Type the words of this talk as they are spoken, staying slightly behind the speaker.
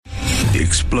the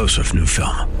explosive new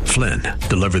film, Flynn,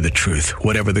 Deliver the Truth,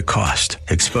 Whatever the Cost,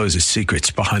 exposes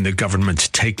secrets behind the government's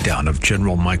takedown of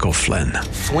General Michael Flynn.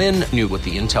 Flynn knew what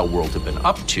the intel world had been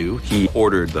up to. He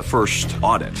ordered the first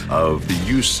audit of the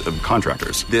use of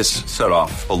contractors. This set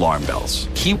off alarm bells.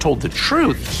 He told the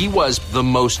truth. He was the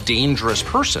most dangerous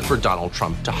person for Donald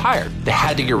Trump to hire. They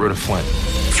had to get rid of Flynn.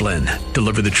 Flynn,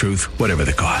 Deliver the Truth, Whatever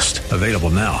the Cost. Available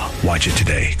now. Watch it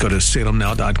today. Go to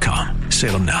salemnow.com.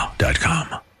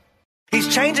 salemnow.com. He's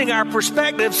changing our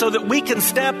perspective so that we can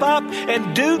step up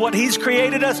and do what He's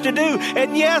created us to do.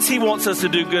 And yes, He wants us to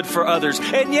do good for others.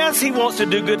 And yes, He wants to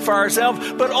do good for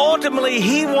ourselves. But ultimately,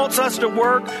 He wants us to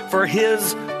work for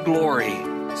His glory.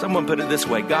 Someone put it this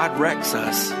way: God wrecks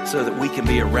us so that we can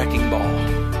be a wrecking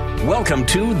ball. Welcome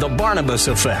to The Barnabas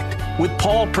Effect with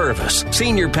Paul Purvis,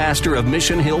 Senior Pastor of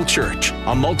Mission Hill Church,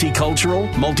 a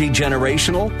multicultural,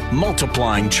 multi-generational,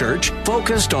 multiplying church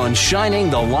focused on shining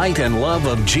the light and love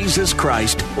of Jesus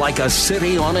Christ like a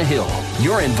city on a hill.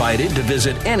 You're invited to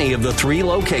visit any of the 3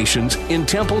 locations in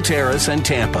Temple Terrace and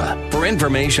Tampa. For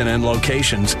information and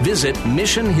locations, visit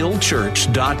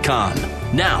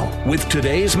missionhillchurch.com. Now, with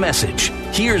today's message,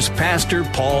 here's Pastor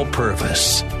Paul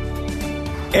Purvis.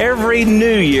 Every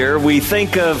new year, we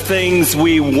think of things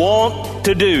we want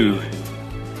to do.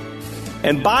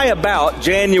 And by about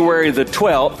January the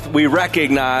 12th, we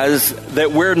recognize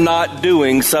that we're not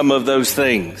doing some of those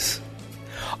things.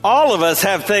 All of us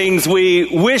have things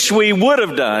we wish we would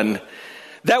have done,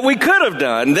 that we could have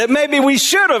done, that maybe we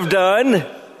should have done,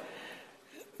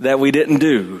 that we didn't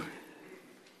do.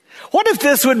 What if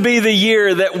this would be the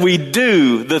year that we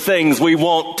do the things we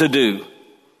want to do?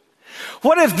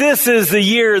 What if this is the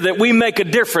year that we make a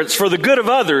difference for the good of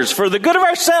others, for the good of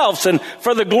ourselves, and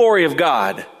for the glory of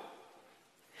God?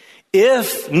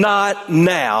 If not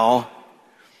now,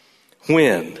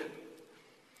 when?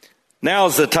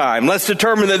 Now's the time. Let's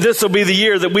determine that this will be the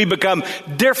year that we become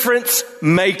difference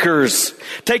makers.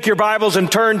 Take your Bibles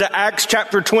and turn to Acts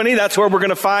chapter 20. That's where we're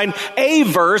going to find a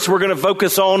verse we're going to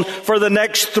focus on for the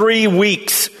next 3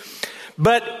 weeks.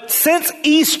 But since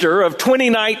Easter of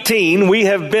 2019, we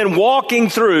have been walking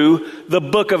through the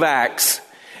book of Acts.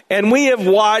 And we have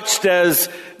watched as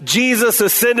Jesus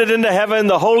ascended into heaven,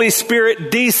 the Holy Spirit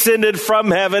descended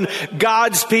from heaven,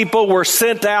 God's people were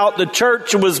sent out, the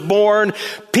church was born,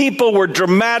 people were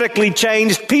dramatically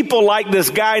changed, people like this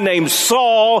guy named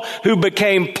Saul, who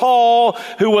became Paul,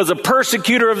 who was a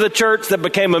persecutor of the church, that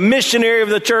became a missionary of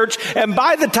the church, and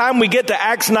by the time we get to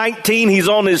Acts 19, he's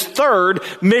on his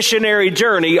 3rd missionary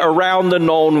journey around the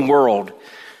known world.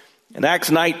 And Acts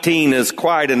 19 is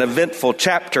quite an eventful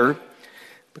chapter,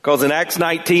 because in Acts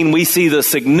 19, we see the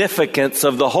significance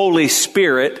of the Holy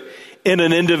Spirit in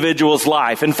an individual's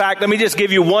life. In fact, let me just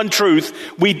give you one truth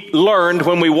we learned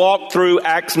when we walked through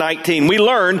Acts 19. We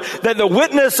learned that the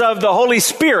witness of the Holy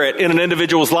Spirit in an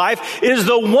individual's life is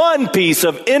the one piece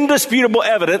of indisputable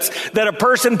evidence that a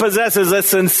person possesses a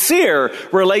sincere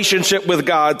relationship with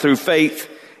God through faith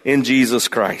in Jesus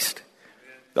Christ.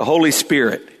 The Holy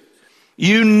Spirit.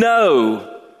 You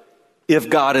know if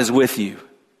God is with you,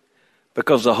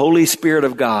 because the Holy Spirit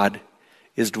of God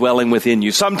is dwelling within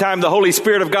you. Sometimes the Holy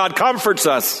Spirit of God comforts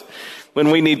us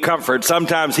when we need comfort.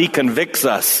 Sometimes He convicts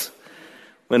us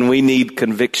when we need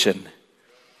conviction.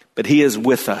 But He is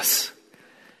with us.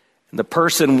 And the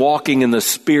person walking in the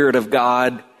Spirit of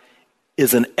God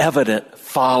is an evident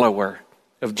follower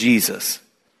of Jesus.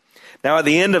 Now, at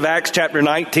the end of Acts chapter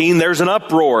 19, there's an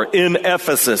uproar in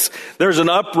Ephesus. There's an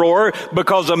uproar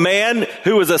because a man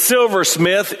who is a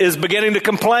silversmith is beginning to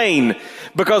complain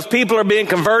because people are being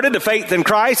converted to faith in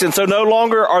Christ, and so no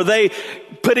longer are they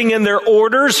putting in their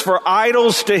orders for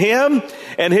idols to him,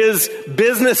 and his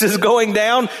business is going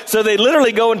down. So they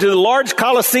literally go into the large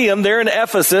Colosseum there in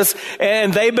Ephesus,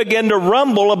 and they begin to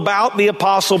rumble about the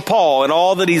Apostle Paul and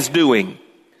all that he's doing.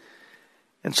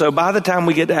 And so by the time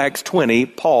we get to Acts 20,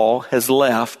 Paul has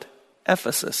left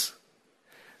Ephesus.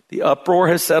 The uproar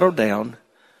has settled down.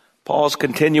 Paul's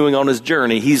continuing on his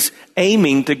journey. He's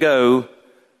aiming to go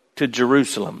to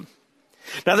Jerusalem.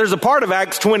 Now, there's a part of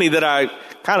Acts 20 that I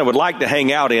kind of would like to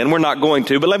hang out in. We're not going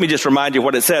to, but let me just remind you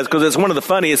what it says, because it's one of the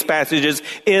funniest passages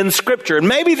in Scripture. And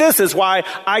maybe this is why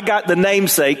I got the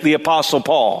namesake, the Apostle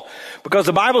Paul. Because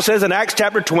the Bible says in Acts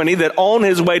chapter 20 that on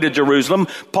his way to Jerusalem,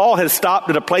 Paul has stopped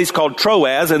at a place called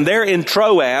Troas, and there in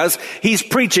Troas, he's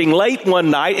preaching late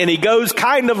one night, and he goes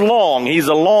kind of long. He's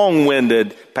a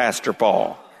long-winded Pastor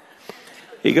Paul.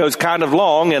 He goes kind of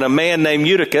long, and a man named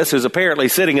Eutychus, who's apparently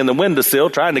sitting in the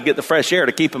windowsill trying to get the fresh air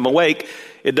to keep him awake,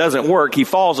 it doesn't work. He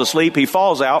falls asleep. He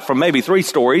falls out from maybe 3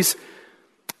 stories,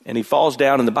 and he falls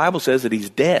down, and the Bible says that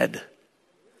he's dead.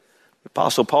 The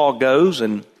Apostle Paul goes,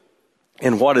 and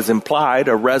in what is implied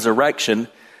a resurrection,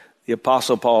 the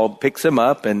Apostle Paul picks him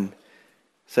up and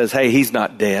says, hey, he's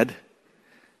not dead.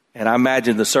 And I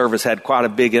imagine the service had quite a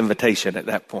big invitation at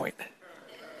that point.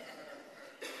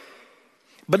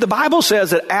 But the Bible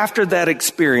says that after that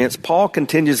experience, Paul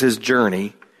continues his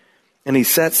journey and he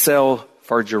sets sail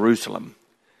for Jerusalem.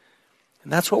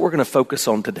 And that's what we're going to focus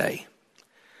on today.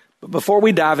 But before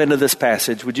we dive into this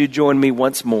passage, would you join me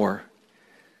once more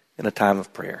in a time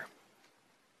of prayer?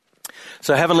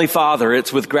 So Heavenly Father,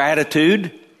 it's with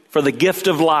gratitude for the gift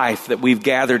of life that we've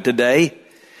gathered today.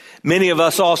 Many of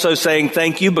us also saying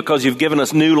thank you because you've given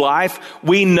us new life.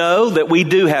 We know that we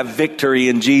do have victory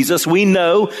in Jesus. We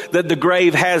know that the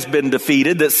grave has been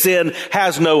defeated, that sin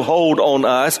has no hold on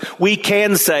us. We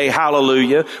can say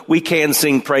hallelujah. We can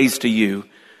sing praise to you.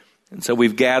 And so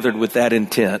we've gathered with that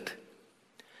intent.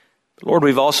 But Lord,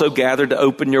 we've also gathered to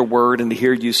open your word and to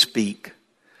hear you speak.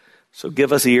 So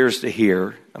give us ears to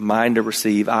hear, a mind to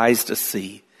receive, eyes to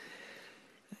see.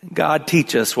 God,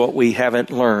 teach us what we haven't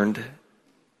learned.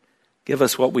 Give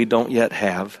us what we don't yet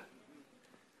have.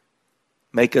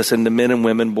 Make us into men and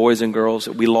women, boys and girls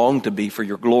that we long to be for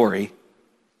your glory.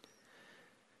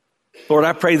 Lord,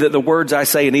 I pray that the words I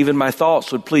say and even my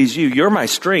thoughts would please you. You're my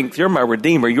strength. You're my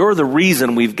Redeemer. You're the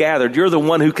reason we've gathered. You're the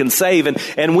one who can save.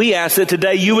 And we ask that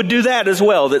today you would do that as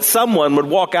well, that someone would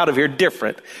walk out of here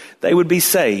different. They would be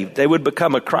saved. They would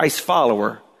become a Christ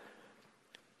follower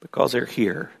because they're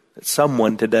here. That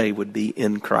someone today would be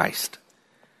in Christ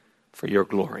for your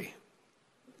glory.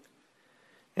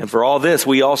 And for all this,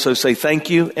 we also say thank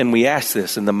you, and we ask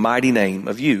this in the mighty name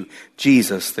of you,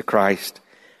 Jesus the Christ.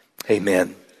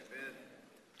 Amen.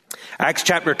 Acts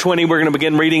chapter 20, we're going to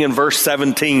begin reading in verse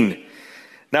 17.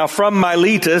 Now from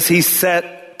Miletus, he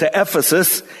set to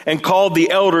Ephesus and called the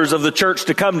elders of the church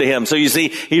to come to him. So you see,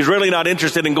 he's really not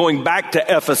interested in going back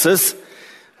to Ephesus,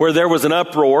 where there was an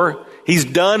uproar. He's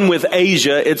done with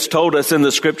Asia, it's told us in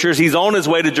the scriptures. He's on his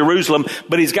way to Jerusalem,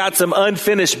 but he's got some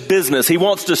unfinished business. He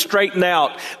wants to straighten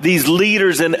out these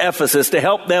leaders in Ephesus to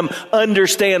help them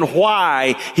understand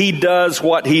why he does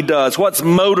what he does, what's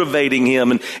motivating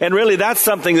him. And really that's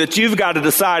something that you've got to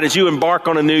decide as you embark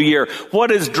on a new year.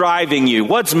 What is driving you?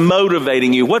 What's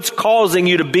motivating you? What's causing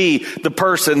you to be the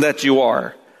person that you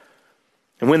are?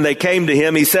 And when they came to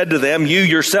him, he said to them, you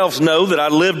yourselves know that I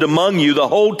lived among you the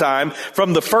whole time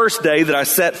from the first day that I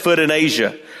set foot in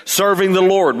Asia, serving the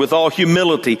Lord with all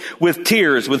humility, with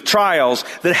tears, with trials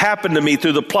that happened to me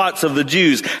through the plots of the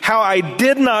Jews, how I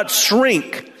did not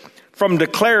shrink from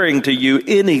declaring to you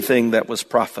anything that was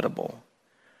profitable,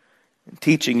 and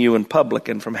teaching you in public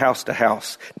and from house to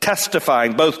house,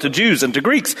 testifying both to Jews and to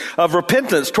Greeks of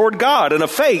repentance toward God and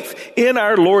of faith in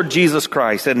our Lord Jesus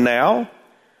Christ. And now,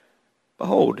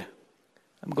 behold,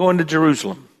 I'm going to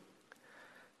Jerusalem,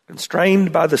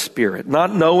 constrained by the Spirit,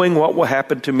 not knowing what will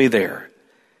happen to me there,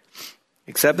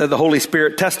 except that the Holy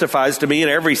Spirit testifies to me in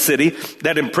every city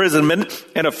that imprisonment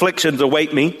and afflictions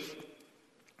await me.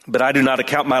 But I do not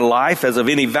account my life as of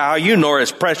any value, nor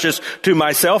as precious to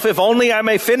myself, if only I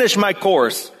may finish my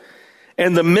course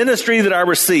and the ministry that I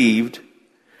received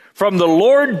from the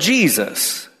Lord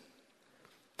Jesus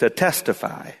to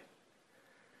testify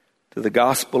to the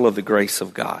gospel of the grace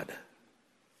of God.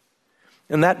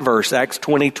 And that verse, Acts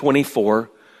 20:24,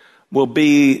 will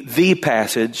be the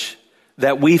passage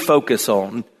that we focus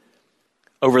on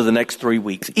over the next 3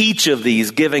 weeks. Each of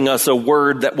these giving us a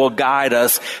word that will guide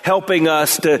us, helping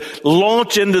us to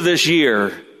launch into this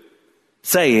year,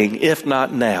 saying, if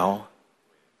not now,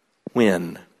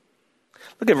 when?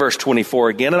 Look at verse 24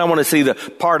 again, and I want to see the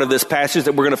part of this passage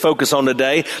that we're going to focus on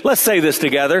today. Let's say this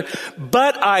together.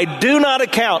 But I do not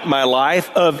account my life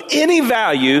of any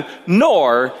value,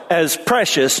 nor as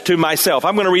precious to myself.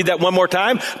 I'm going to read that one more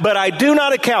time. But I do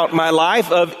not account my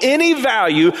life of any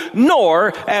value,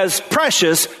 nor as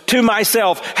precious to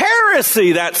myself.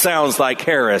 Heresy, that sounds like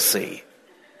heresy.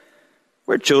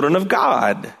 We're children of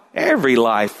God. Every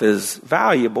life is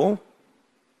valuable.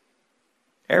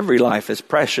 Every life is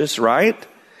precious, right?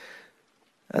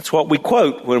 That's what we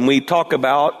quote when we talk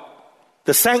about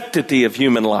the sanctity of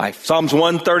human life. Psalms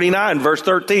 139, verse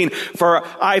 13, for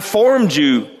I formed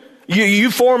you.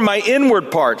 You formed my inward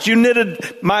parts. You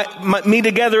knitted me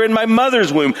together in my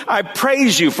mother's womb. I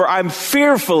praise you, for I'm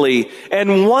fearfully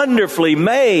and wonderfully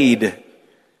made.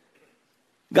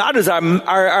 God is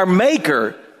our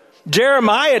maker.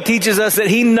 Jeremiah teaches us that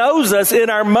he knows us in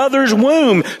our mother's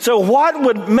womb. So what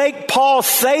would make Paul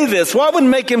say this? What would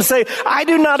make him say, I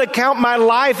do not account my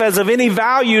life as of any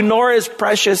value, nor as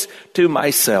precious to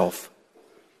myself?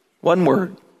 One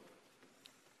word.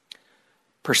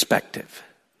 Perspective.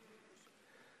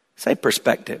 Say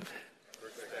perspective.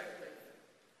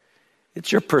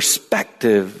 It's your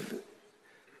perspective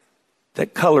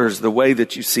that colors the way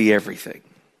that you see everything.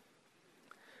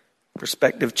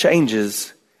 Perspective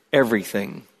changes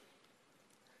everything.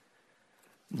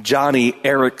 Joni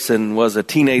Eareckson was a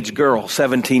teenage girl,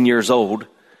 17 years old,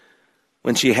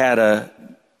 when she had a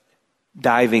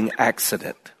diving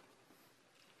accident.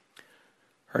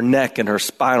 Her neck and her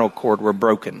spinal cord were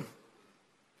broken.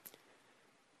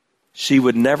 She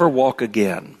would never walk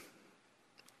again.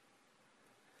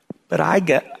 But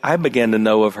I began to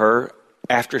know of her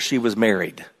after she was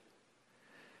married.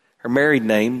 Her married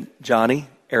name, Joni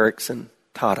Eareckson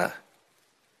Tada.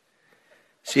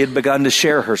 She had begun to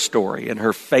share her story and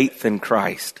her faith in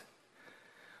Christ.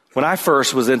 When I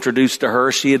first was introduced to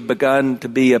her, she had begun to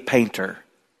be a painter.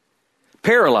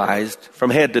 Paralyzed from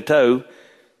head to toe,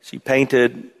 she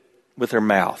painted with her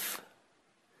mouth.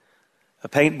 A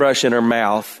paintbrush in her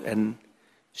mouth, and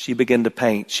she began to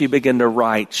paint. She began to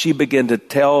write. She began to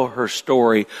tell her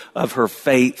story of her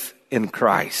faith in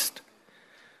Christ.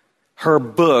 Her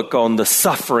book on the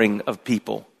suffering of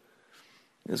people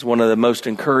is one of the most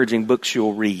encouraging books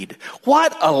you'll read.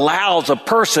 What allows a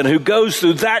person who goes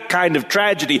through that kind of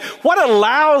tragedy, what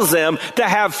allows them to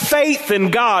have faith in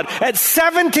God? At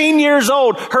 17 years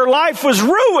old, her life was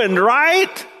ruined,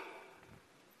 right?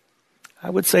 I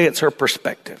would say it's her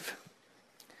perspective.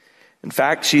 In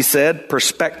fact, she said,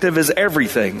 perspective is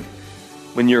everything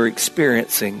when you're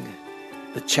experiencing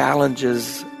the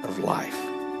challenges of life.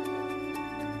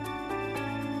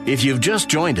 If you've just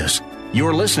joined us,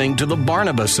 you're listening to The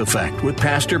Barnabas Effect with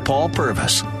Pastor Paul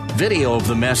Purvis. Video of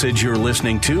the message you're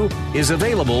listening to is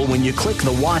available when you click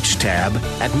the Watch tab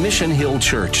at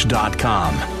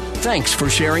missionhillchurch.com. Thanks for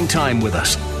sharing time with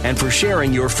us and for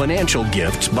sharing your financial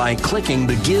gifts by clicking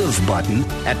the Give button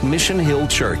at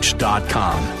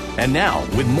missionhillchurch.com. And now,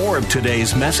 with more of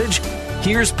today's message,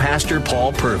 here's Pastor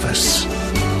Paul Purvis.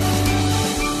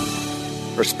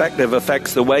 Perspective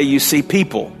affects the way you see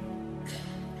people.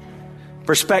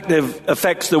 Perspective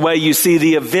affects the way you see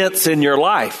the events in your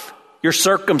life, your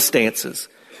circumstances.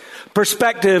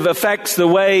 Perspective affects the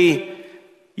way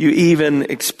you even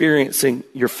experiencing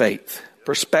your faith.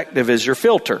 Perspective is your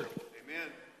filter.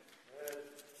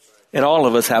 And all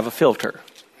of us have a filter.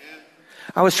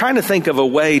 I was trying to think of a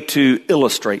way to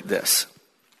illustrate this.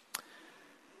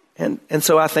 And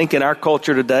so I think in our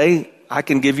culture today, I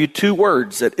can give you two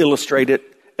words that illustrate it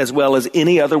as well as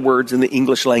any other words in the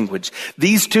English language.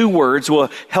 These two words will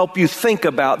help you think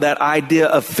about that idea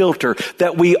of filter,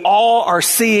 that we all are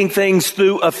seeing things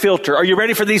through a filter. Are you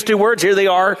ready for these two words? Here they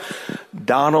are.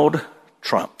 Donald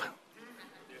Trump.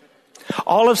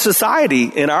 All of society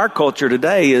in our culture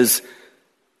today is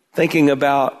thinking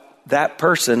about that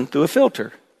person through a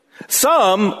filter.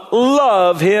 Some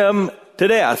love him to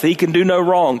death. He can do no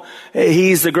wrong.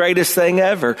 He's the greatest thing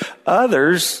ever.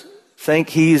 Others think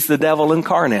he's the devil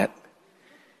incarnate.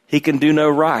 He can do no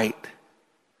right.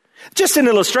 Just an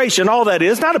illustration, all that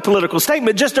is, not a political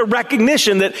statement, just a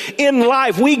recognition that in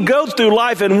life, we go through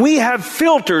life and we have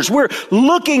filters. We're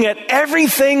looking at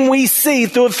everything we see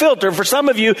through a filter. For some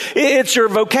of you, it's your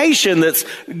vocation that's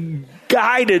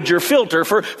guided your filter.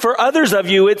 For others of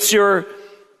you, it's your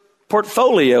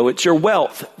portfolio, it's your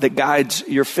wealth that guides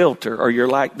your filter or your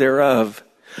lack thereof.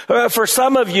 For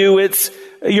some of you, it's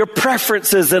your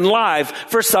preferences in life.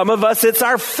 For some of us, it's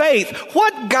our faith.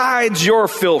 What guides your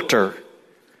filter?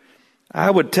 I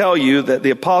would tell you that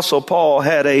the Apostle Paul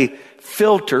had a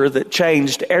filter that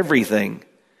changed everything.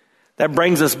 That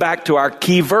brings us back to our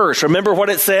key verse. Remember what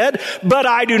it said? But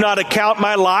I do not account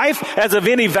my life as of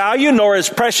any value, nor as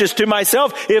precious to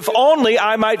myself, if only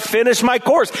I might finish my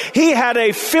course. He had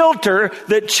a filter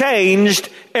that changed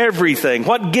everything.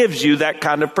 What gives you that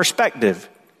kind of perspective?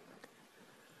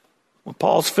 Well,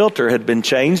 Paul's filter had been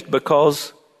changed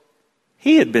because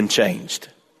he had been changed.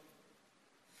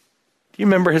 Do you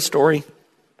remember his story?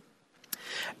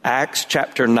 Acts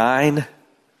chapter 9.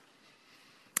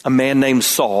 A man named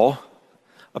Saul,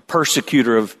 a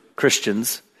persecutor of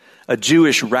Christians, a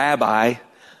Jewish rabbi,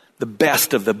 the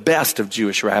best of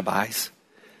Jewish rabbis,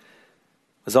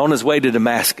 was on his way to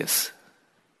Damascus.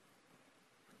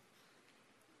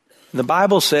 And the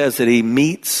Bible says that he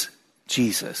meets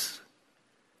Jesus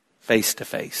face to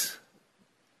face.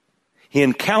 He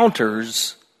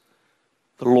encounters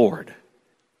the Lord.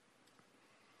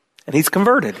 And he's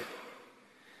converted.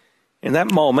 In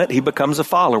that moment, he becomes a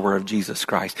follower of Jesus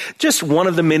Christ. Just one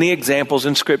of the many examples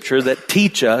in Scripture that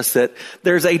teach us that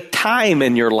there's a time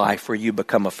in your life where you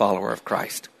become a follower of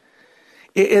Christ.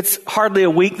 It's hardly a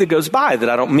week that goes by that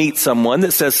I don't meet someone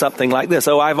that says something like this.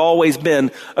 Oh, I've always been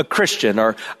a Christian,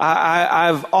 or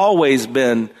I've always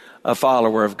been a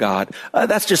follower of God.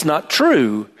 That's just not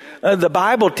true. The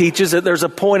Bible teaches that there's a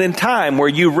point in time where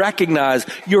you recognize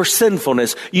your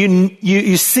sinfulness.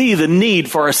 You see the need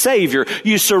for a Savior.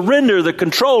 You surrender the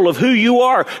control of who you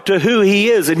are to who He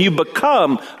is, and you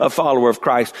become a follower of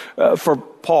Christ. For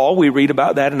Paul, we read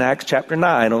about that in Acts chapter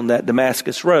 9 on that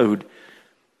Damascus road.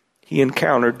 He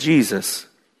encountered Jesus.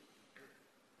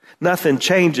 Nothing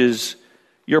changes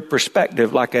your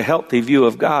perspective like a healthy view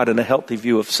of God and a healthy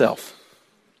view of self.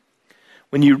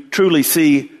 When you truly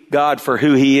see God for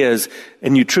who He is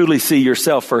and you truly see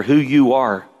yourself for who you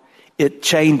are, it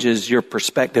changes your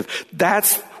perspective.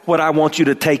 That's what I want you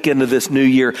to take into this new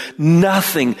year.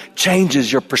 Nothing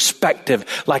changes your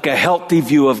perspective like a healthy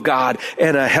view of God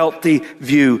and a healthy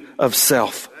view of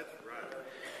self.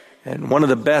 And one of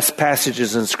the best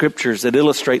passages in scriptures that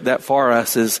illustrate that for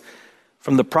us is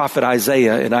from the prophet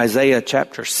Isaiah in Isaiah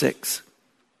chapter 6.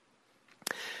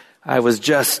 I was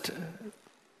just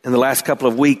in the last couple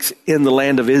of weeks in the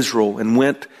land of Israel and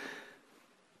went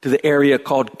to the area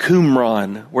called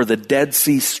Qumran, where the Dead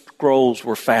Sea Scrolls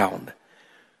were found.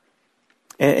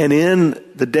 And in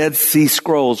the Dead Sea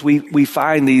Scrolls, we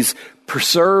find these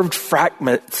preserved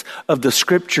fragments of the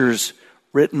scriptures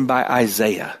written by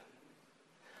Isaiah,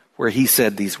 where he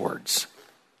said these words.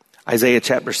 Isaiah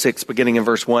chapter 6, beginning in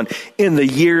verse 1. In the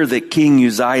year that King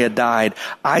Uzziah died,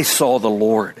 I saw the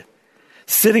Lord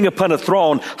sitting upon a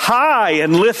throne, high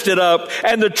and lifted up,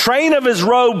 and the train of his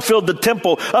robe filled the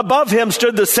temple. Above him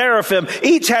stood the seraphim.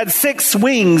 Each had 6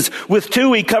 wings. With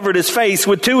 2 he covered his face.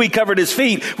 With 2 he covered his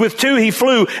feet. With 2 he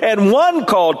flew. And one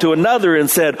called to another and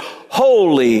said,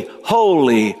 Holy,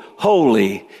 holy,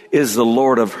 holy is the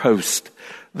Lord of hosts.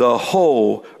 The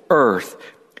whole earth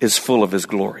is full of his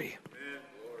glory.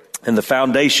 And the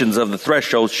foundations of the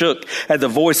threshold shook at the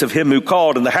voice of him who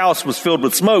called, and the house was filled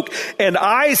with smoke. And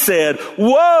I said,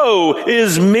 Woe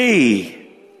is me,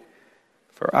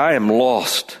 for I am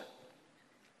lost.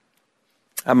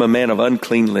 I'm a man of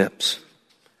unclean lips,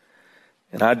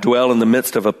 and I dwell in the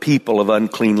midst of a people of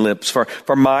unclean lips.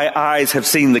 For my eyes have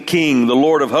seen the King, the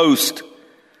Lord of hosts.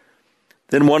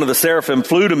 Then one of the seraphim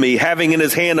flew to me, having in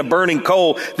his hand a burning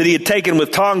coal that he had taken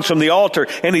with tongs from the altar.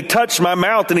 And he touched my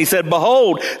mouth and he said,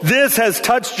 Behold, this has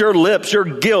touched your lips. Your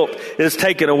guilt is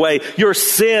taken away. Your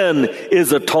sin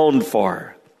is atoned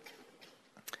for.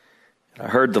 And I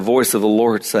heard the voice of the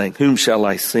Lord saying, Whom shall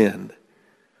I send?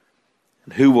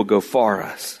 And who will go for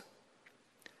us?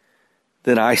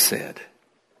 Then I said,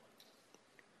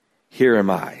 Here am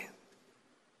I.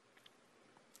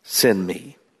 Send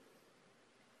me.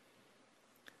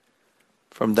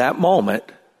 From that moment,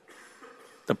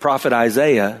 the prophet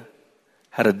Isaiah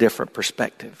had a different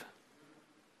perspective.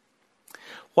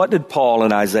 What did Paul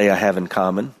and Isaiah have in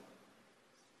common?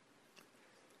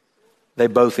 They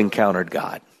both encountered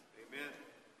God. Amen.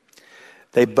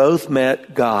 They both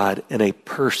met God in a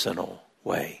personal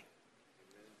way.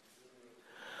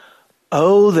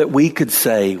 Oh, that we could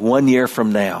say 1 year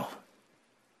from now,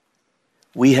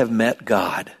 we have met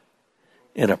God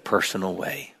in a personal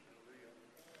way.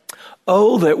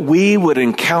 Oh, that we would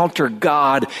encounter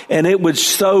God and it would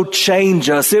so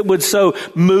change us. It would so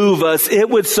move us. It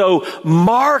would so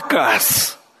mark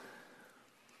us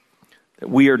that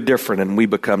we are different and we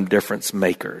become difference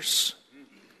makers.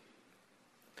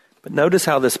 But notice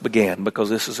how this began,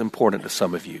 because this is important to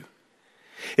some of you.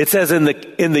 It says in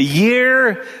the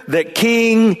year that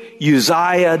King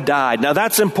Uzziah died. Now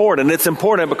that's important. It's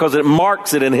important because it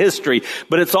marks it in history,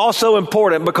 but it's also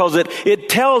important because it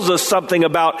tells us something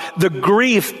about the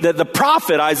grief that the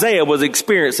prophet Isaiah was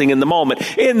experiencing in the moment.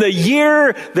 In the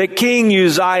year that King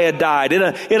Uzziah died,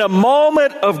 in a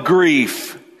moment of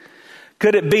grief.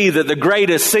 Could it be that the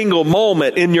greatest single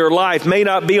moment in your life may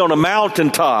not be on a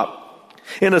mountaintop,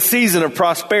 in a season of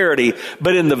prosperity,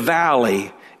 but in the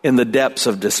valley, in the depths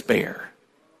of despair?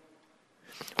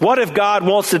 What if God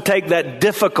wants to take that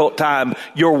difficult time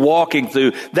you're walking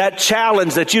through, that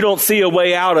challenge that you don't see a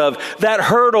way out of, that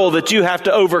hurdle that you have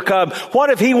to overcome? What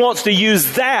if He wants to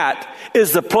use that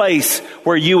as the place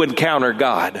where you encounter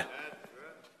God?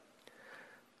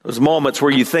 Those moments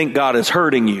where you think God is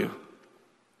hurting you,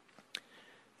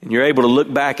 and you're able to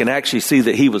look back and actually see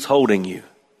that He was holding you,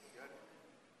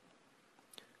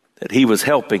 that He was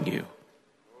helping you.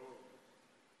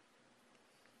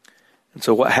 And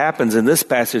so what happens in this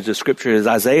passage of Scripture is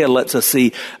Isaiah lets us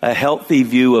see a healthy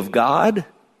view of God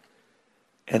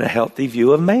and a healthy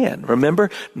view of man. Remember,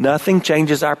 nothing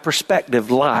changes our perspective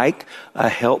like a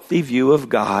healthy view of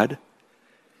God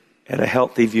and a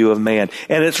healthy view of man.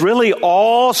 And it's really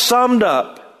all summed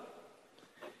up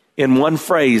in one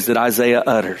phrase that Isaiah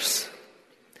utters.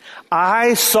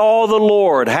 I saw the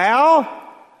Lord. How?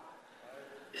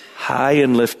 high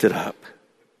and lifted up.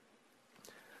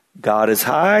 God is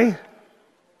high,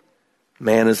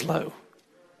 man is low.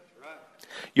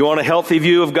 You want a healthy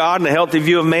view of God and a healthy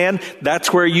view of man?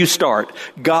 That's where you start.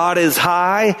 God is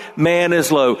high, man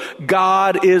is low.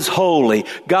 God is holy.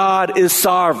 God is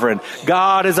sovereign.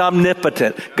 God is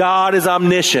omnipotent. God is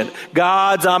omniscient.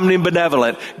 God's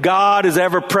omnibenevolent. God is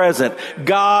ever present.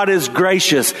 God is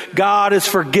gracious. God is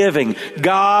forgiving.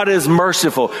 God is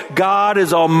merciful. God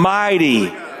is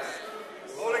almighty.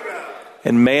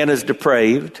 And man is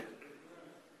depraved,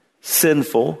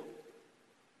 sinful,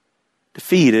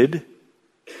 defeated,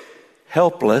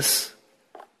 helpless,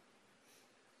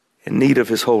 in need of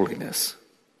his holiness.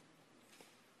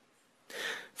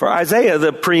 For Isaiah,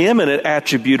 the preeminent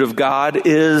attribute of God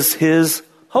is his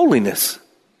holiness.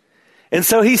 And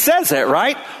so he says that,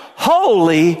 right?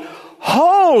 Holy,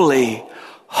 holy,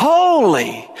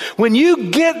 holy. When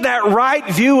you get that right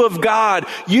view of God,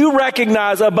 you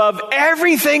recognize above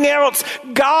everything else,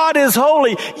 God is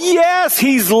holy. Yes,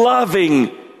 he's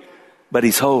loving, but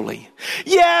he's holy.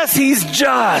 Yes, he's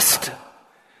just,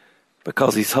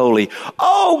 because he's holy.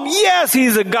 Oh, yes,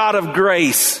 he's a God of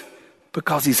grace,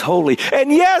 because he's holy.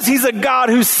 And yes, he's a God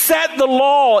who set the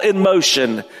law in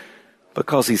motion,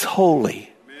 because he's holy.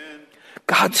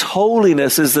 God's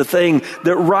holiness is the thing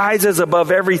that rises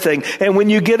above everything. And when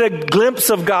you get a glimpse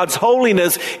of God's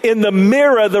holiness in the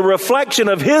mirror, the reflection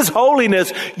of his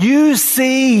holiness, you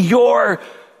see your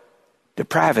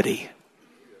depravity.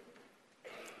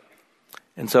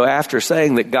 And so after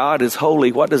saying that God is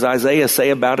holy, what does Isaiah say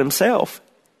about himself?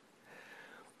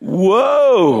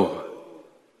 Woe!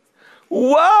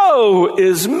 Woe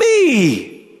is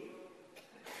me!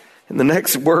 And the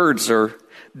next words are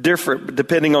different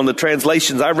depending on the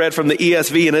translations. I read from the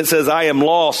ESV and it says, I am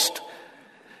lost.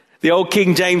 The old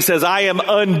King James says, I am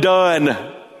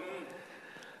undone.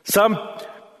 Some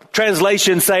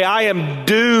translations say, I am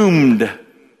doomed.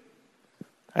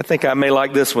 I think I may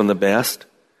like this one the best.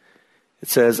 It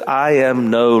says, I am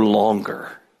no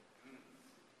longer.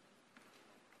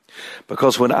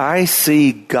 Because when I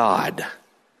see God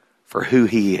for who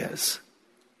he is,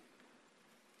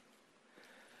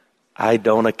 I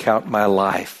don't account my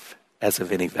life as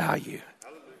of any value,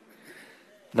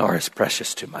 nor as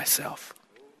precious to myself.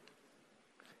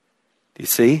 Do you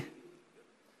see?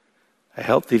 A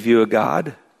healthy view of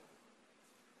God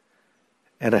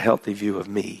and a healthy view of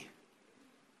me.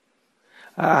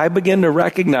 I begin to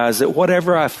recognize that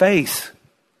whatever I face,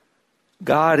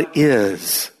 God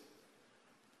is,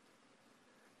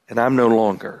 and I'm no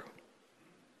longer.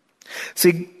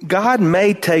 See, God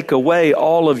may take away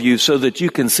all of you so that you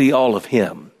can see all of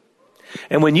him.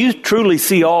 And when you truly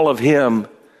see all of him,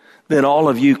 then all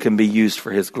of you can be used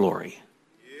for his glory.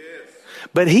 Yes.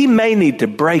 But he may need to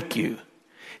break you.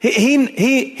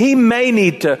 He may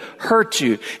need to hurt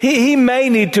you. He may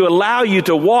need to allow you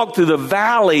to walk through the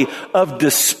valley of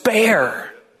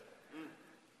despair.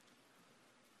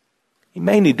 He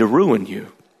may need to ruin you.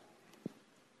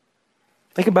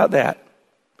 Think about that.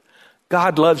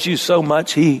 God loves you so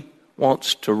much, he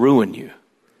wants to ruin you.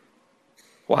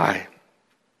 Why?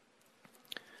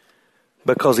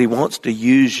 Because he wants to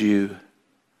use you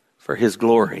for his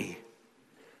glory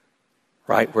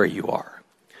right where you are.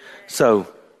 So,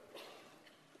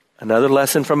 another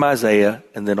lesson from Isaiah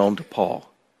and then on to Paul.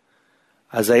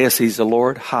 Isaiah sees the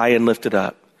Lord high and lifted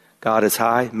up. God is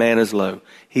high, man is low.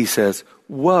 He says,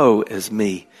 woe is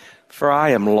me, for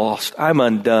I am lost. I'm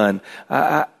undone.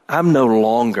 I'm no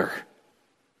longer.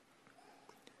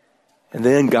 And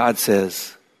then God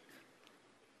says,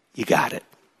 you got it.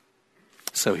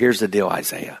 So here's the deal,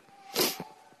 Isaiah.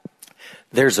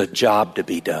 There's a job to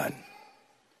be done.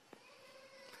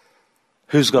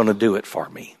 Who's going to do it for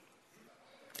me?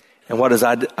 And what does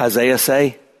Isaiah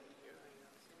say?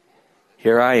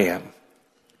 Here I am.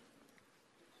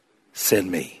 Send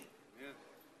me.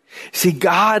 See,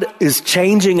 God is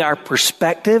changing our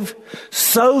perspective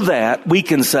so that we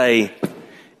can say,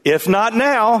 if not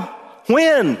now,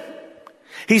 when?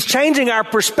 He's changing our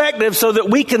perspective so that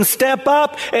we can step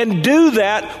up and do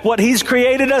that, what he's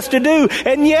created us to do.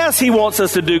 And yes, he wants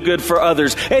us to do good for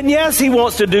others. And yes, he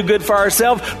wants to do good for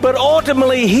ourselves. But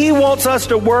ultimately, he wants us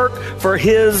to work for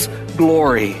his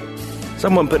glory.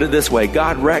 Someone put it this way: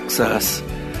 God wrecks us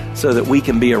so that we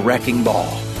can be a wrecking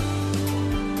ball.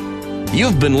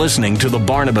 You've been listening to The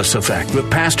Barnabas Effect with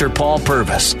Pastor Paul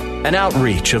Purvis, an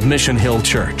outreach of Mission Hill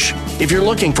Church. If you're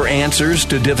looking for answers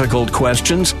to difficult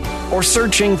questions or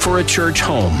searching for a church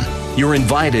home, You're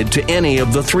invited to any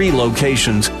of the 3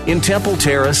 locations in Temple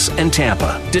Terrace and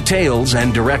Tampa. Details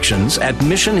and directions at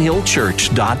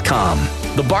missionhillchurch.com.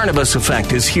 The Barnabas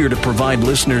Effect is here to provide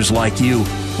listeners like you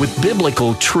with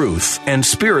biblical truth and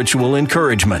spiritual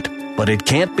encouragement, but it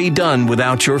can't be done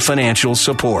without your financial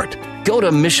support. Go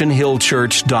to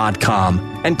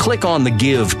missionhillchurch.com and click on the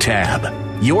Give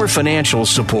tab. Your financial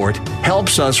support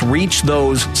helps us reach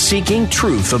those seeking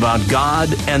truth about God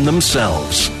and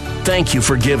themselves. Thank you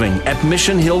for giving at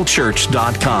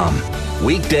missionhillchurch.com.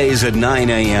 Weekdays at 9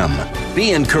 a.m.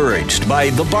 Be encouraged by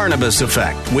The Barnabas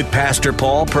Effect with Pastor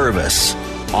Paul Purvis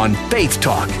on Faith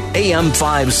Talk, AM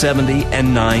 570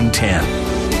 and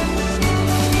 910.